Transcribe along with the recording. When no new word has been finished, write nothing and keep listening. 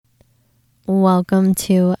Welcome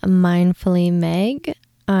to Mindfully Meg.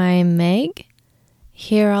 I'm Meg.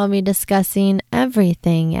 Here I'll be discussing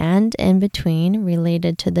everything and in between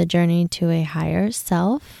related to the journey to a higher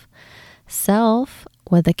self, self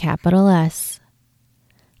with a capital S.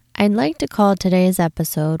 I'd like to call today's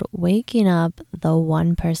episode Waking Up the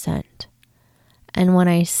 1%. And when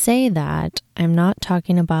I say that, I'm not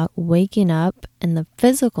talking about waking up in the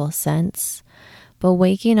physical sense, but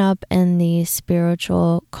waking up in the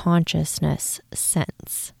spiritual consciousness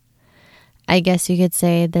sense. I guess you could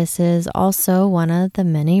say this is also one of the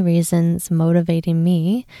many reasons motivating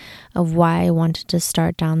me of why I wanted to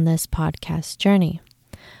start down this podcast journey.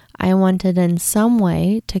 I wanted in some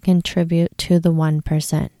way to contribute to the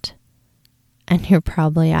 1%. And you're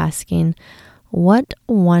probably asking, what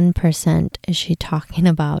 1% is she talking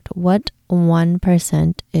about? What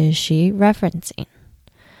 1% is she referencing?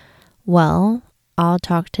 Well, I'll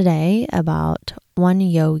talk today about one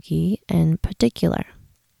yogi in particular,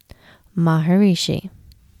 Maharishi.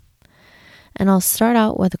 And I'll start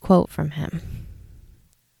out with a quote from him.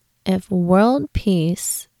 If world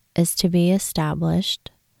peace is to be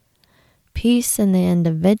established, peace in the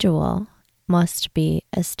individual must be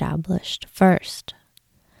established first.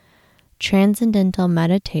 Transcendental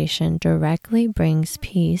meditation directly brings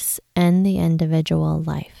peace in the individual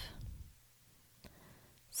life.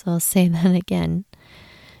 So I'll say that again.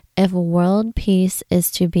 If world peace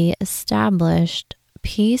is to be established,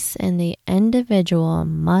 peace in the individual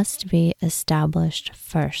must be established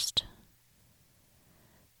first.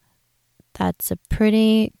 That's a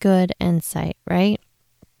pretty good insight, right?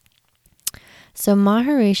 So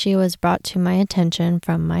Maharishi was brought to my attention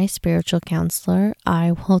from my spiritual counselor.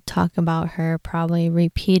 I will talk about her probably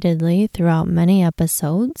repeatedly throughout many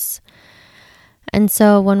episodes. And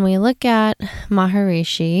so when we look at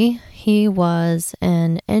Maharishi, he was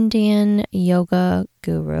an Indian yoga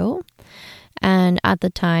guru. And at the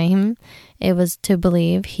time, it was to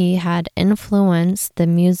believe he had influenced the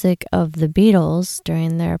music of the Beatles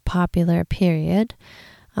during their popular period.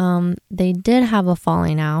 They did have a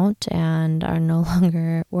falling out and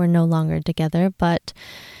were no longer together. But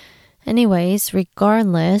anyways,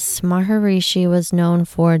 regardless, Maharishi was known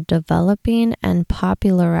for developing and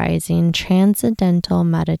popularizing Transcendental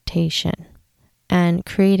Meditation and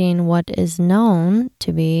creating what is known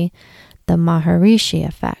to be the Maharishi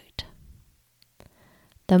effect.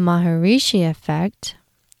 The Maharishi effect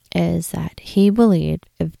is that he believed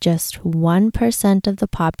if just 1% of the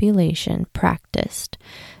population practiced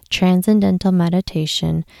Transcendental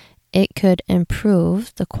Meditation, it could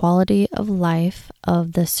improve the quality of life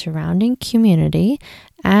of the surrounding community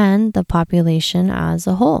and the population as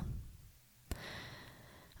a whole.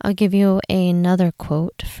 I'll give you another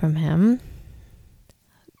quote from him.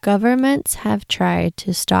 Governments have tried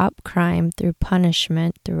to stop crime through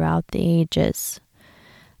punishment throughout the ages,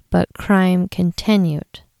 but crime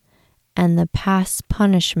continued, and the past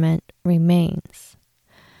punishment remains.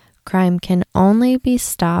 Crime can only be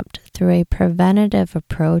stopped through a preventative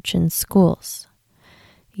approach in schools.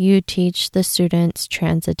 You teach the students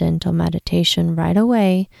Transcendental Meditation right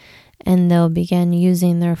away, and they'll begin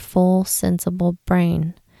using their full sensible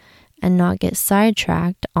brain and not get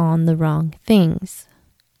sidetracked on the wrong things.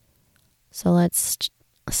 So let's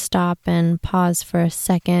stop and pause for a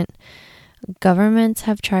second. Governments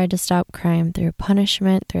have tried to stop crime through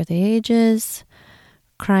punishment through the ages.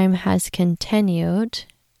 Crime has continued,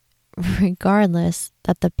 regardless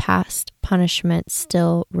that the past punishment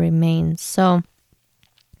still remains. So,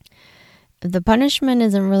 if the punishment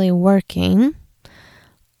isn't really working,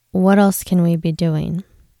 what else can we be doing?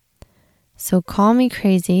 So call me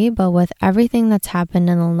crazy, but with everything that's happened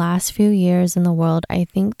in the last few years in the world, I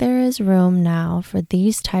think there is room now for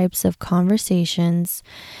these types of conversations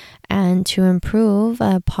and to improve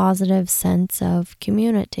a positive sense of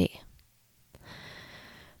community.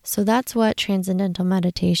 So that's what Transcendental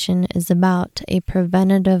Meditation is about, a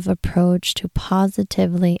preventative approach to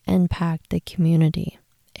positively impact the community.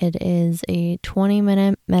 It is a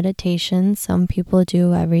 20-minute meditation some people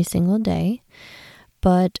do every single day.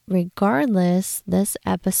 But regardless, this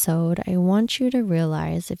episode, I want you to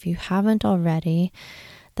realize, if you haven't already,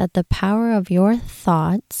 that the power of your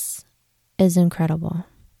thoughts is incredible.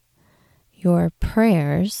 Your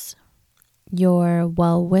prayers, your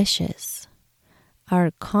well wishes, our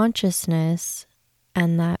consciousness,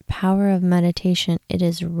 and that power of meditation, it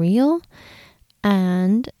is real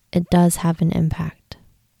and it does have an impact.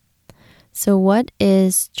 So what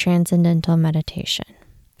is Transcendental Meditation?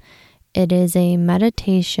 It is a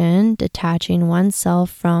meditation detaching oneself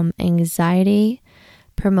from anxiety,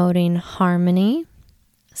 promoting harmony,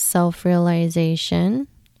 self-realization,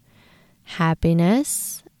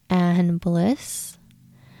 happiness, and bliss.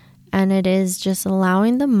 And it is just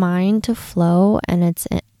allowing the mind to flow and its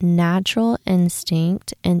natural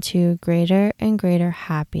instinct into greater and greater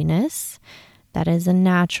happiness. That is a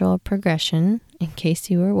natural progression, in case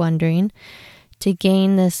you were wondering, to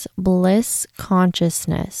gain this bliss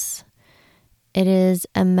consciousness. It is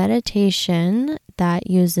a meditation that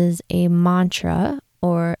uses a mantra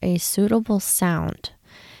or a suitable sound.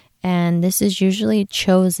 And this is usually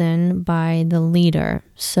chosen by the leader.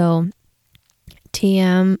 So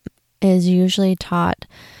TM is usually taught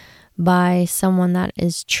by someone that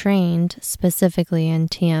is trained specifically in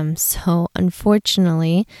TM. So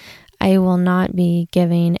unfortunately, I will not be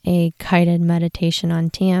giving a guided meditation on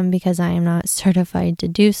TM because I am not certified to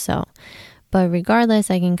do so. But regardless,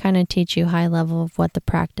 I can kind of teach you high level of what the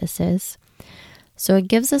practice is. So it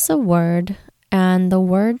gives us a word, and the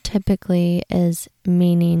word typically is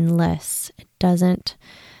meaningless. It doesn't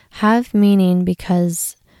have meaning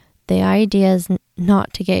because the idea is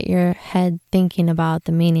not to get your head thinking about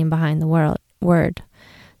the meaning behind the word.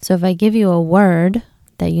 So if I give you a word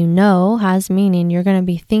that you know has meaning, you're going to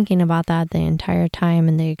be thinking about that the entire time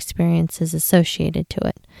and the experiences associated to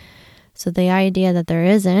it. So the idea that there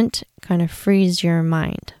isn't kind of frees your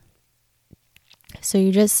mind. So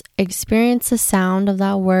you just experience the sound of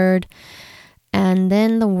that word, and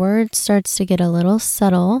then the word starts to get a little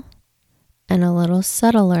subtle and a little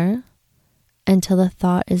subtler until the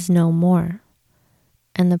thought is no more.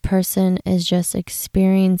 And the person is just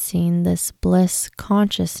experiencing this bliss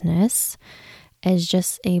consciousness as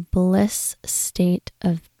just a bliss state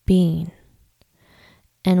of being.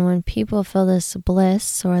 And when people feel this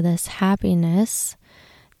bliss or this happiness,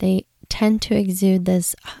 they tend to exude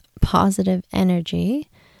this positive energy.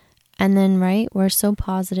 And then, we're so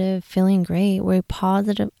positive, feeling great, we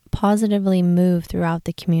positively move throughout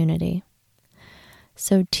the community.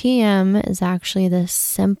 So TM is actually this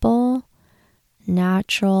simple,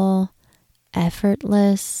 natural,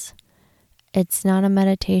 effortless. It's not a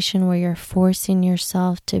meditation where you're forcing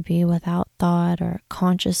yourself to be without thought or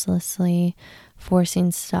consciously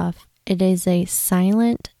forcing stuff. It is a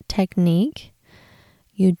silent technique.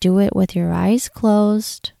 You do it with your eyes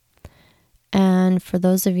closed. And for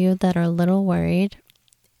those of you that are a little worried,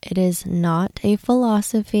 it is not a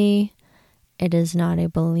philosophy. It is not a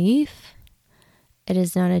belief. It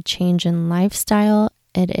is not a change in lifestyle.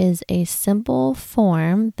 It is a simple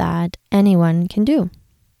form that anyone can do.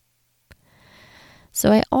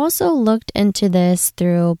 So I also looked into this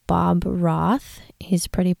through Bob Roth. He's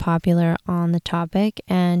pretty popular on the topic,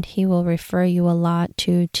 and he will refer you a lot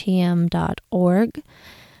to tm.org.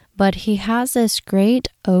 But he has this great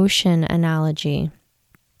ocean analogy.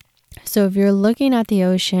 So if you're looking at the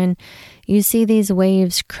ocean, you see these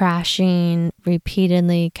waves crashing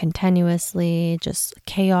repeatedly, continuously, just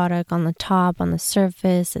chaotic on the top, on the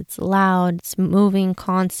surface. It's loud, it's moving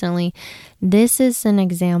constantly. This is an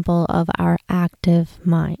example of our active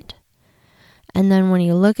mind. And then when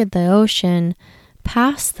you look at the ocean,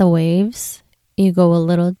 past the waves, you go a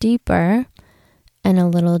little deeper, and a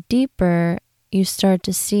little deeper, you start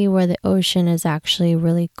to see where the ocean is actually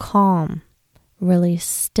really calm, really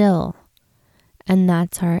still. And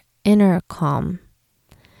that's our inner calm.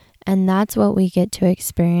 And that's what we get to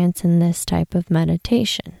experience in this type of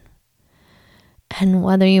meditation. And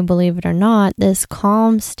whether you believe it or not, this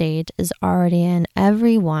calm state is already in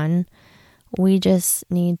everyone. We just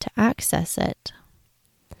need to access it.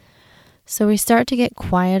 So we start to get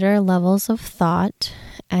quieter levels of thought.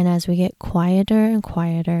 And as we get quieter and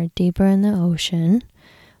quieter, deeper in the ocean,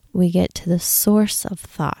 we get to the source of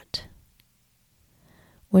thought,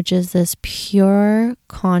 which is this pure,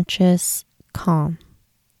 conscious calm,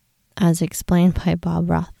 as explained by Bob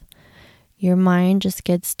Roth. Your mind just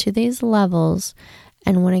gets to these levels,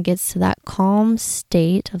 and when it gets to that calm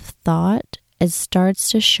state of thought, it starts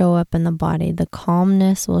to show up in the body. The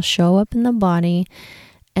calmness will show up in the body,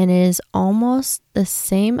 and it is almost the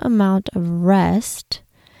same amount of rest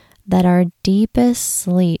that our deepest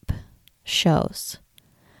sleep shows.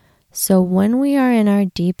 So when we are in our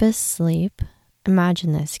deepest sleep,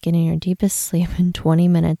 imagine this, getting your deepest sleep in 20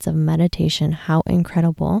 minutes of meditation. How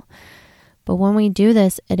incredible. But when we do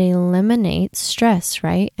this, it eliminates stress,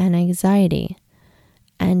 right? And anxiety.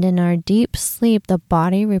 And in our deep sleep, the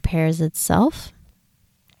body repairs itself.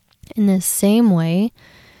 In the same way,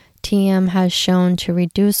 TM has shown to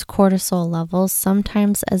reduce cortisol levels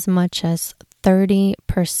sometimes as much as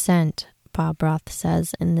 30%, Bob Roth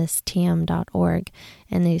says in this tm.org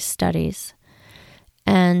in these studies.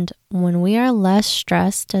 And when we are less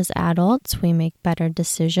stressed as adults, we make better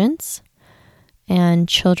decisions, and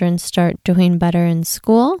children start doing better in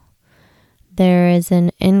school. There is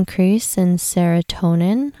an increase in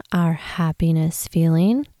serotonin, our happiness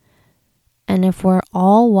feeling. And if we're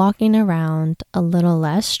all walking around a little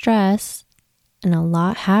less stressed and a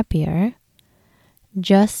lot happier,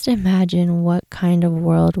 just imagine what kind of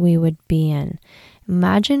world we would be in.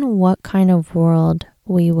 Imagine what kind of world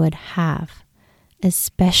we would have,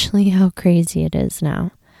 especially how crazy it is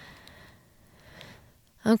now.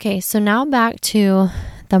 Okay, so now back to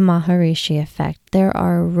the Maharishi effect. There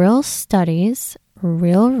are real studies,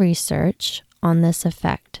 real research on this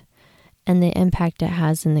effect and the impact it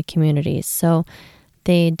has in the communities. So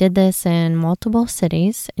they did this in multiple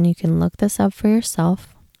cities, and you can look this up for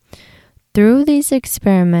yourself. Through these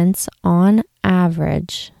experiments, on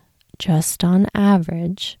average, just on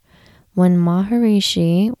average, when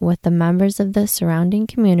Maharishi with the members of the surrounding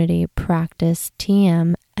community practiced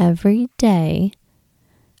TM every day,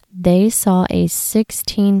 they saw a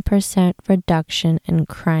 16% reduction in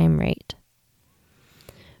crime rate.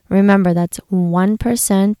 Remember, that's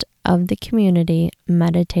 1% of the community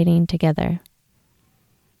meditating together,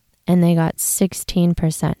 and they got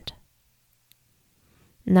 16%.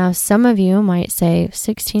 Now, some of you might say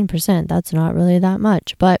 16%, that's not really that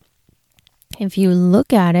much. But if you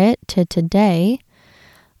look at it to today,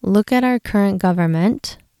 look at our current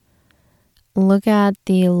government, look at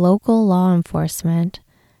the local law enforcement,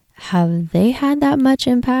 have they had that much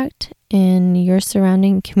impact in your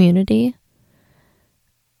surrounding community?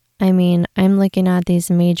 I mean, I'm looking at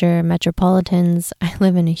these major metropolitans. I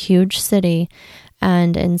live in a huge city,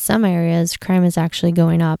 and in some areas, crime is actually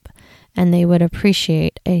going up. And they would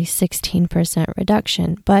appreciate a 16%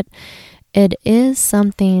 reduction. But it is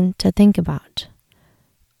something to think about,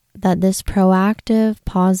 that this proactive,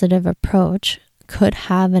 positive approach could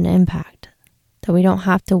have an impact, that we don't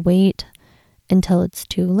have to wait until it's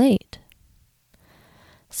too late.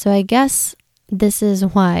 So I guess this is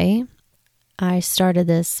why I started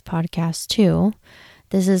this podcast too.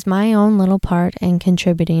 This is my own little part in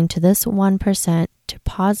contributing to this 1% to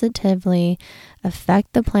positively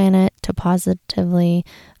affect the planet, to positively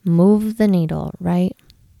move the needle, right?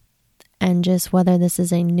 And just whether this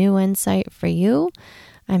is a new insight for you,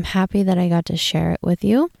 I'm happy that I got to share it with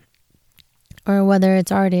you. Or whether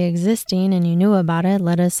it's already existing and you knew about it,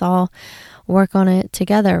 let us all work on it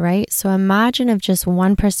together, right? So imagine if just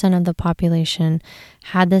 1% of the population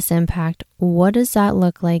had this impact. What does that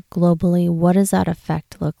look like globally? What does that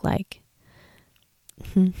effect look like?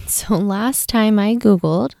 So last time I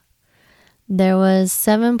Googled, there was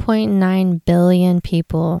 7.9 billion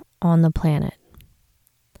people on the planet.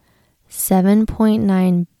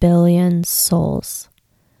 7.9 billion souls.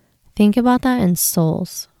 Think about that in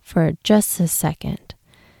souls for just a second.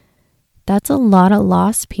 That's a lot of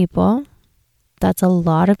lost people. That's a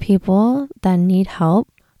lot of people that need help.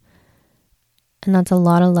 And that's a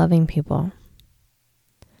lot of loving people.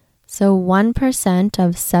 So 1%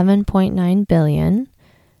 of 7.9 billion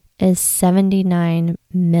is 79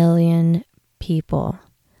 million people.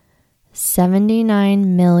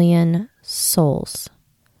 79 million souls.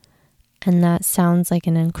 And that sounds like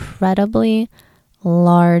an incredibly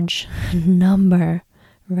large number,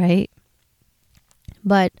 right?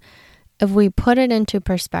 But if we put it into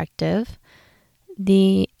perspective,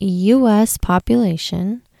 the U.S.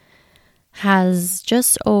 population has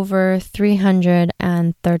just over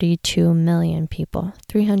 332 million people.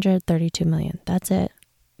 332 million. That's it.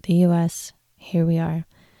 The U.S., here we are.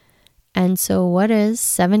 And so what is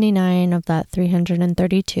 79 of that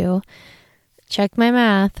 332? Check my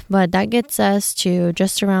math, but that gets us to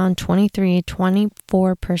just around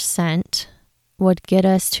 24% would get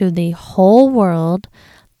us to the whole world,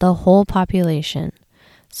 the whole population.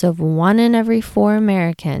 So if 1 in every 4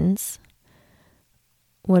 Americans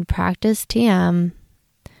would practice TM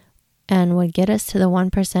and would get us to the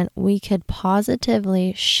 1%, we could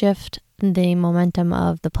positively shift the momentum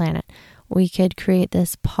of the planet. We could create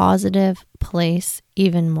this positive place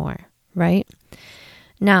even more, right?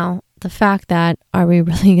 Now, the fact that, are we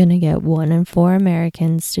really going to get 1 in 4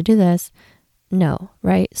 Americans to do this? No,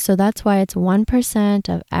 right? So that's why it's 1%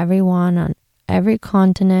 of everyone on every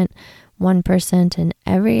continent, 1% in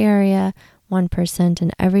every area, 1%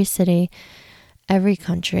 in every city, every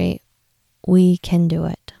country. We can do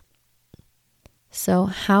it. So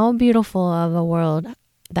how beautiful of a world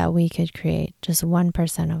that we could create, just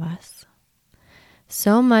 1% of us.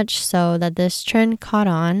 So much so that this trend caught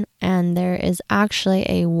on, and there is actually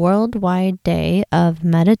a worldwide day of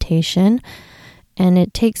meditation, and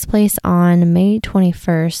it takes place on May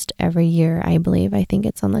 21st every year, I believe. I think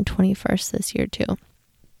it's on the 21st this year too.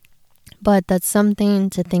 But that's something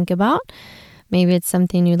to think about. Maybe it's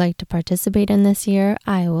something you'd like to participate in this year.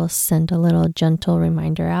 I will send a little gentle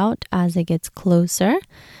reminder out as it gets closer.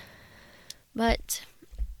 But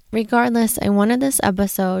regardless, I wanted this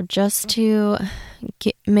episode just to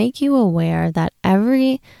make you aware that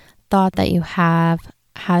every thought that you have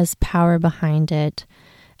has power behind it.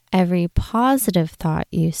 Every positive thought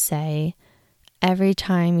you say, every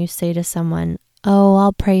time you say to someone, "Oh,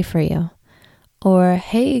 I'll pray for you," or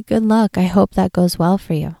 "Hey, good luck, I hope that goes well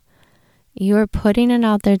for you." You're putting it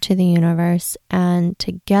out there to the universe, and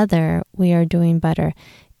together we are doing better.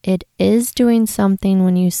 It is doing something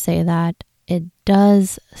when you say that. It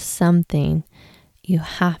does something. You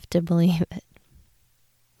have to believe it.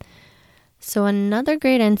 So another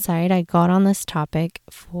great insight I got on this topic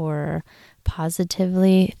for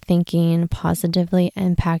positively thinking, positively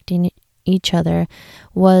impacting each other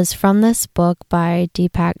was from this book by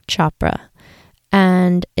Deepak Chopra.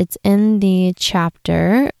 And it's in the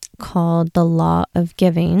chapter called The Law of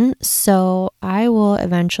Giving. So I will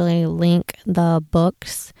eventually link the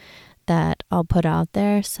books that I'll put out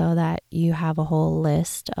there so that you have a whole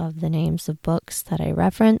list of the names of books that I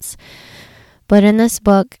reference. But in this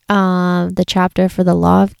book, the chapter for the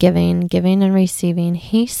law of giving and receiving,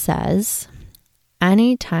 he says,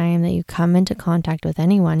 anytime that you come into contact with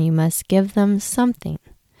anyone, you must give them something.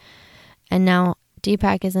 And now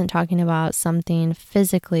Deepak isn't talking about something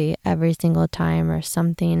physically every single time or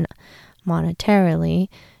something monetarily.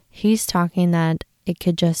 He's talking that it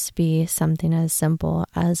could just be something as simple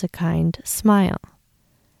as a kind smile,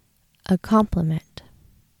 a compliment,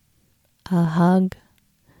 a hug,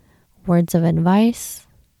 words of advice,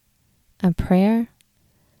 a prayer.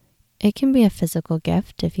 It can be a physical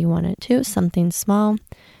gift if you want it to, something small,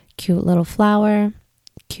 cute little flower,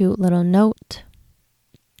 cute little note.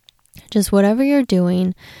 Just whatever you're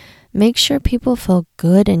doing, make sure people feel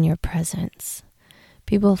good in your presence.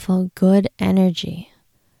 People feel good energy.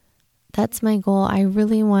 That's my goal. I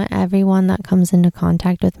really want everyone that comes into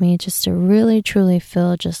contact with me just to really, truly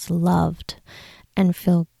feel just loved and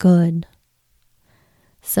feel good.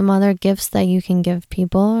 Some other gifts that you can give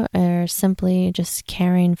people are simply just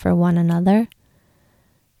caring for one another,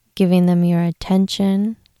 giving them your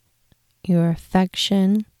attention, your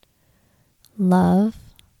affection, love.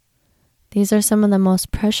 These are some of the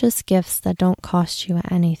most precious gifts that don't cost you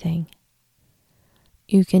anything.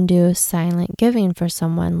 You can do silent giving for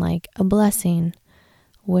someone, like a blessing,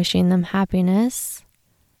 wishing them happiness,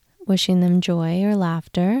 wishing them joy or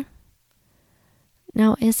laughter.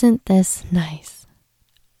 Now, isn't this nice?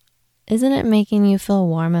 Isn't it making you feel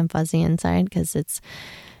warm and fuzzy inside? Because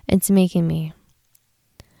it's making me.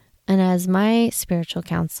 And as my spiritual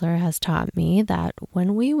counselor has taught me, that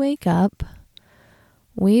when we wake up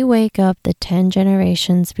the 10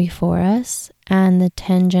 generations before us and the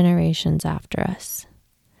 10 generations after us.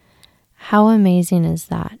 How amazing is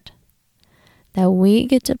that? That we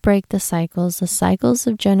get to break the cycles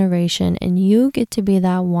of generation, and you get to be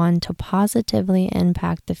that one to positively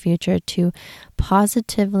impact the future, to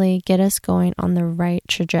positively get us going on the right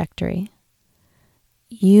trajectory.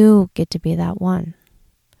 You get to be that one.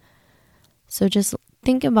 So just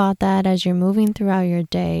think about that as you're moving throughout your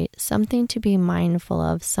day, something to be mindful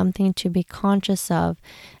of, something to be conscious of,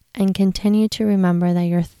 and continue to remember that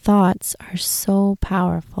your thoughts are so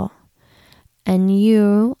powerful. And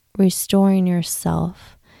you restoring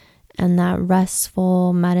yourself and that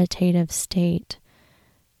restful meditative state,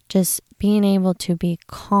 just being able to be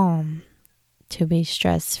calm, to be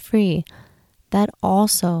stress-free, that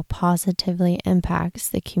also positively impacts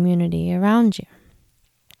the community around you.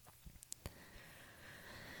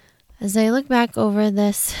 As I look back over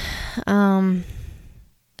this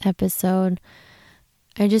episode,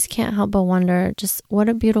 I just can't help but wonder just what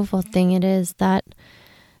a beautiful thing it is that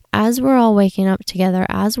as we're all waking up together,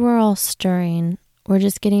 as we're all stirring, we're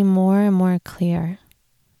just getting more and more clear.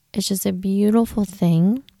 It's just a beautiful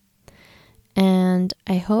thing. And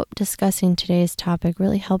I hope discussing today's topic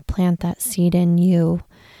really helped plant that seed in you.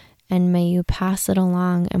 And may you pass it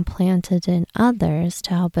along and plant it in others to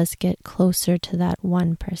help us get closer to that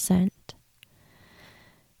 1%.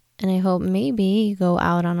 And I hope maybe you go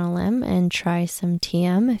out on a limb and try some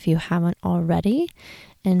TM if you haven't already.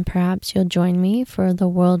 And perhaps you'll join me for the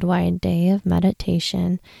worldwide day of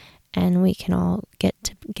meditation, and we can all get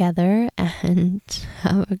together and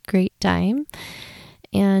have a great time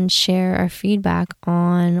and share our feedback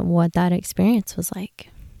on what that experience was like.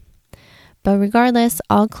 But regardless,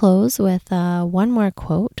 I'll close with one more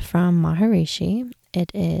quote from Maharishi.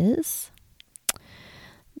 It is,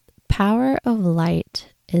 "Power of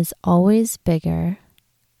light is always bigger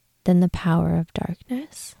than the power of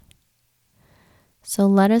darkness." So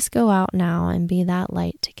let us go out now and be that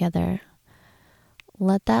light together.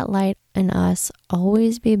 let that light in us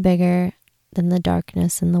always be bigger than the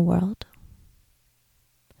darkness in the world.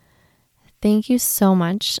 Thank you so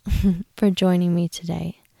much for joining me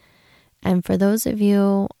today. And for those of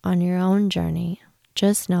you on your own journey,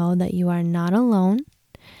 just know that you are not alone,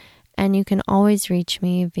 and you can always reach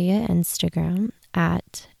me via Instagram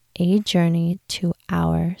at A Journey to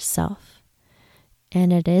Our Self.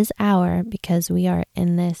 And it is our because we are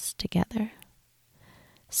in this together.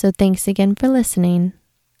 So thanks again for listening.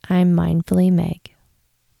 I'm Mindfully Meg.